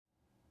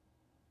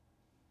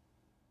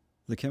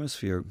The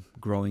Chemisphere,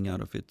 growing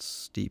out of its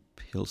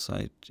steep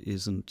hillside,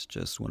 isn't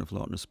just one of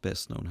Lautner's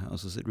best-known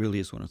houses. It really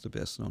is one of the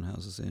best-known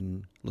houses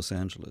in Los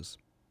Angeles.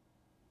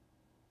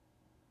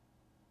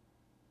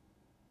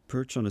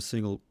 Perched on a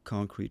single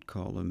concrete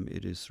column,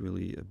 it is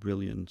really a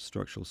brilliant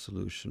structural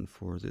solution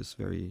for this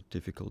very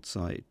difficult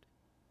site.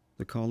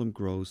 The column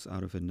grows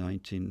out of a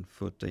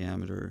 19-foot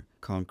diameter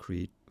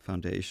concrete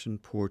foundation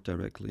poured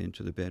directly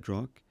into the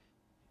bedrock.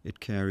 It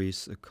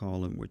carries a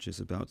column which is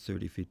about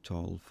 30 feet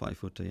tall,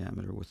 5-foot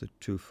diameter, with a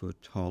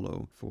 2-foot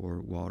hollow for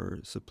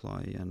water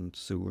supply and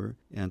sewer.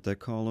 And that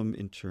column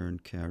in turn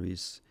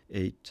carries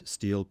 8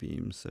 steel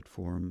beams that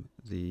form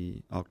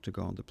the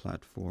octagon, the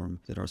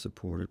platform, that are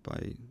supported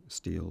by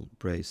steel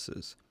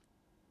braces.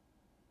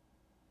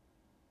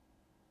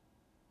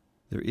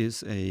 There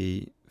is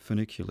a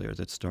funicular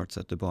that starts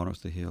at the bottom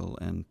of the hill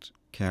and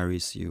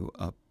carries you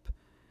up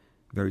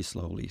very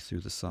slowly through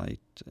the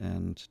site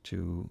and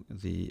to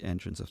the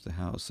entrance of the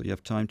house. So you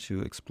have time to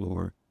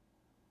explore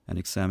and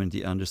examine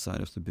the underside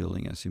of the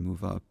building as you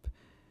move up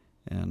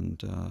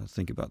and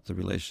think about the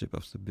relationship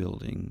of the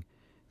building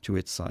to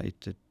its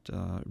site. It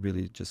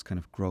really just kind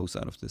of grows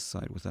out of this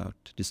site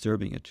without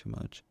disturbing it too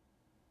much.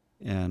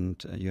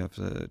 And you have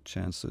the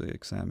chance to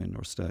examine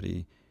or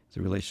study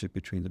the relationship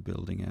between the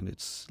building and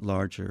its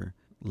larger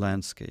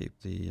landscape,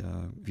 the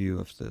view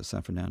of the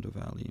San Fernando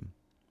Valley.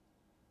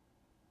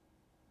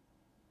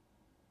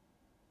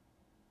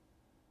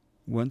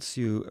 Once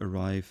you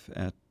arrive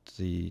at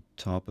the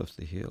top of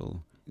the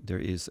hill, there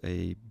is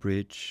a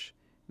bridge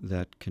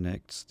that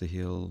connects the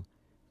hill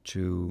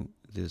to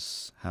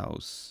this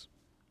house.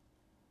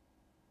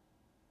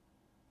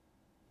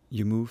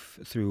 You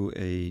move through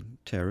a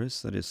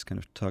terrace that is kind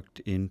of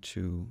tucked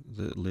into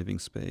the living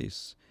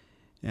space,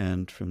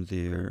 and from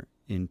there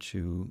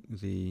into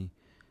the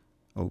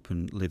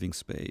open living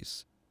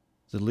space.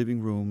 The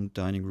living room,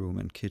 dining room,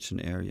 and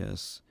kitchen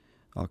areas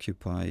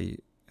occupy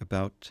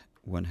about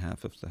one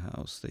half of the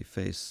house. They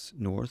face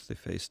north, they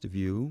face the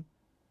view,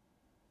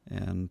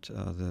 and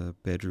the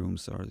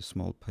bedrooms are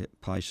small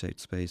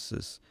pie-shaped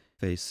spaces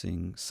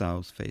facing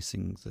south,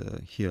 facing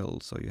the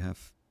hill. So you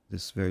have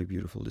this very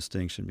beautiful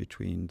distinction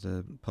between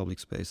the public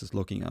spaces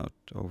looking out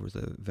over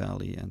the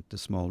valley and the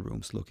small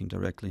rooms looking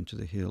directly into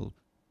the hill.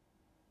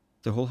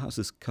 The whole house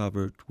is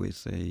covered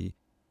with a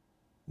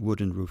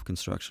wooden roof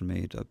construction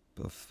made up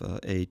of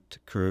 8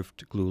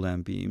 curved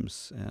glulam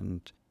beams,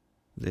 and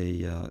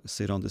they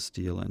sit on the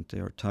steel and they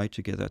are tied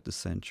together at the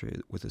center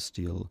with a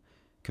steel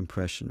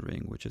compression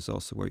ring, which is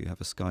also where you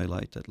have a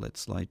skylight that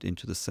lets light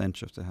into the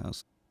center of the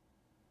house.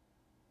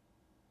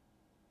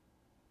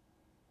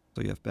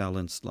 So you have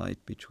balanced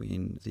light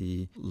between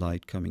the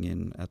light coming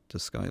in at the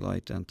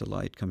skylight and the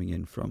light coming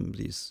in from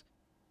these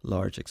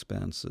large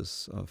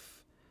expanses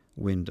of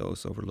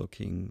windows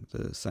overlooking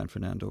the San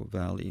Fernando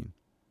Valley.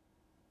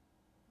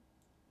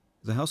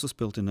 The house was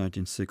built in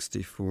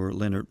 1960 for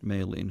Leonard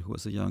Malin, who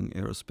was a young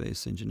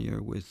aerospace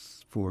engineer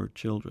with 4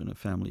 children, a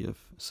family of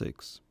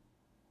 6.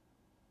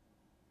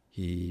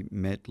 He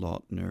met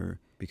Lautner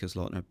because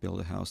Lautner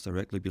built a house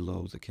directly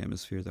below the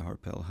Chemisphere, the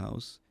Harpel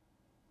House.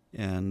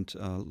 And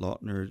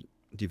Lautner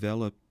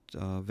developed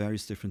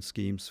various different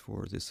schemes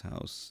for this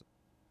house.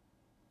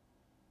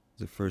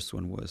 The first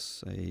one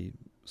was a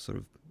sort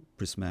of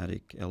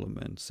prismatic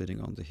element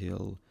sitting on the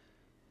hill.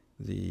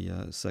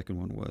 The second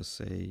one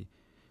was a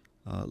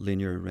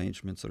linear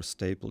arrangement sort of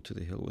stapled to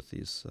the hill with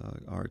these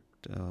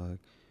arched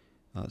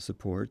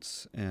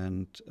supports.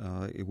 And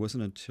it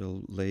wasn't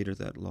until later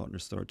that Lautner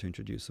started to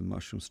introduce a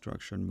mushroom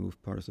structure and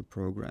move part of the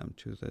program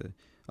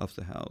of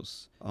the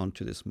house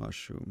onto this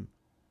mushroom.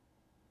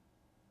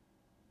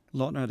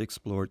 Lautner had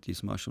explored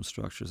these mushroom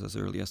structures as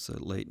early as the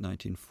late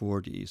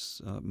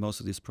 1940s. Most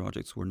of these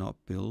projects were not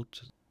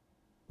built.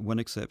 One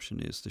exception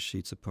is the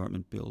Sheets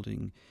apartment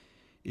building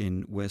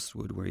in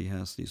Westwood, where he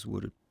has these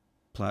wooded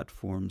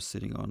platforms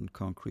sitting on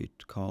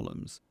concrete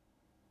columns,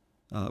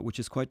 which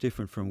is quite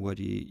different from what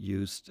he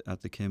used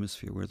at the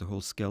Chemisphere, where the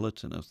whole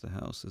skeleton of the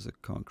house is a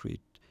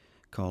concrete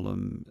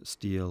column,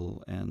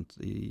 steel, and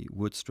the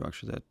wood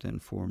structure that then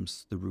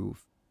forms the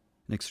roof.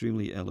 An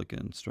extremely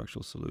elegant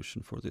structural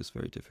solution for this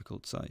very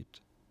difficult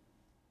site.